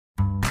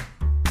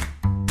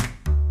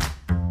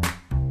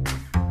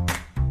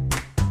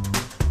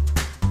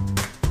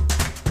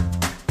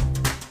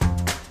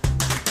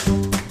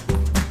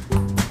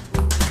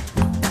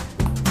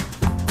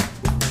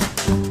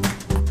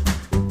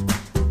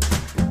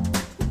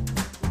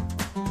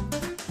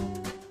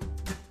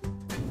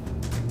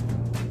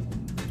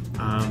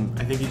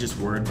think he just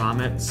word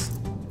vomits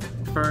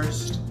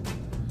first.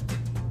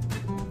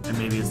 And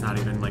maybe it's not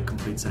even like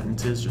complete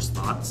sentences, just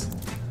thoughts.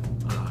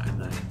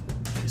 And then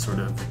he sort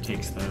of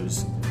takes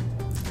those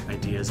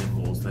ideas and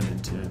molds them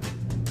into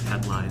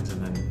headlines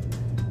and then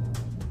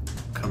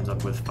comes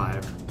up with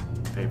 5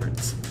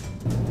 favorites.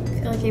 I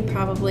feel like he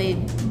probably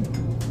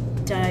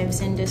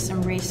dives into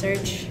some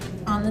research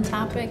on the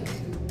topic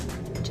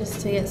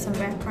just to get some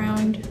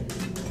background.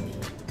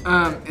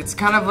 It's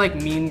kind of like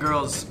Mean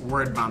Girls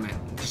word vomit.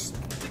 Just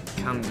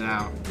comes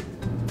out.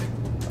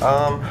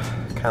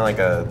 Kind of like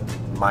a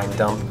mind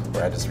dump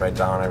where I just write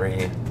down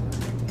every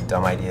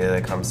dumb idea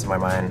that comes to my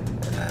mind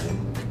and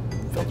then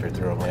filter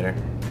through them later.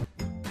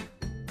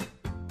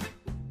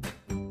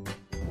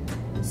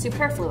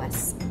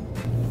 Superfluous.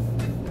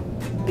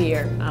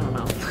 Beer, I don't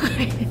know.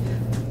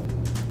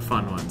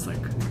 Fun ones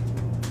like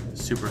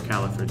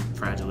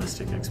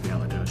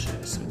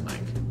supercalifragilisticexpialidocious and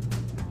like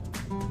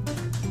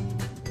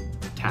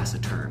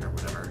taciturn or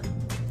whatever.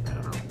 I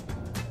don't know.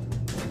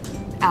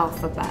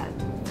 Alphabet.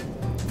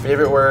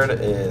 Favorite word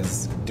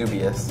is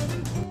dubious.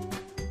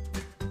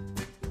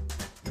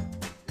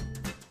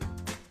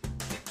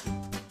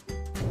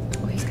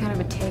 Well, he's kind of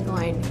a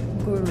tagline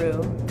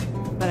guru,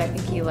 but I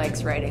think he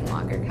likes writing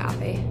longer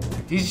copy.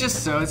 He's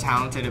just so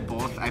talented at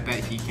both, I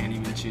bet he can't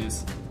even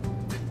choose.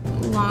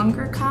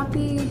 Longer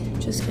copy,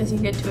 just because you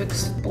get to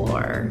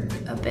explore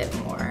a bit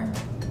more.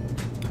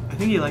 I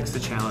think he likes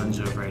the challenge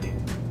of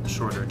writing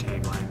shorter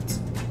taglines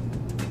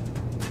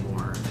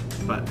more,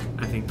 but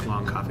I think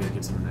long copy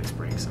gives him a nice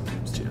break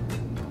sometimes too.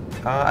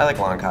 I like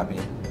long copy.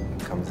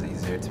 It comes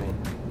easier to me.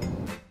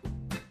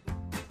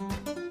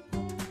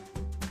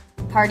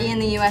 Party in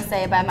the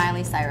USA by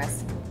Miley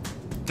Cyrus.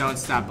 Don't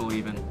Stop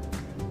Believin'.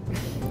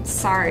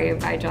 Sorry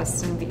by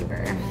Justin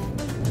Bieber.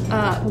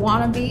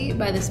 Wannabe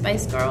by the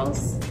Spice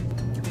Girls.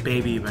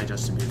 Baby by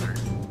Justin Bieber.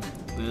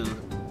 Ugh.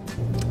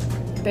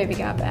 Baby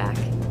Got Back.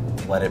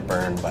 Let It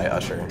Burn by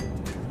Usher.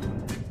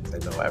 I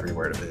know every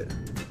word of it.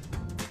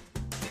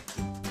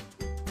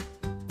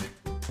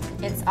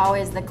 It's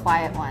always the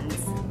quiet ones.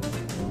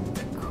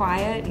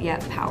 Quiet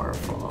yet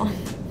powerful.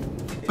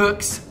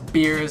 Books,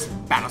 beers,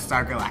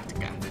 Battlestar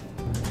Galactica.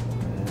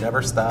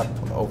 Never stop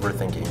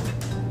overthinking.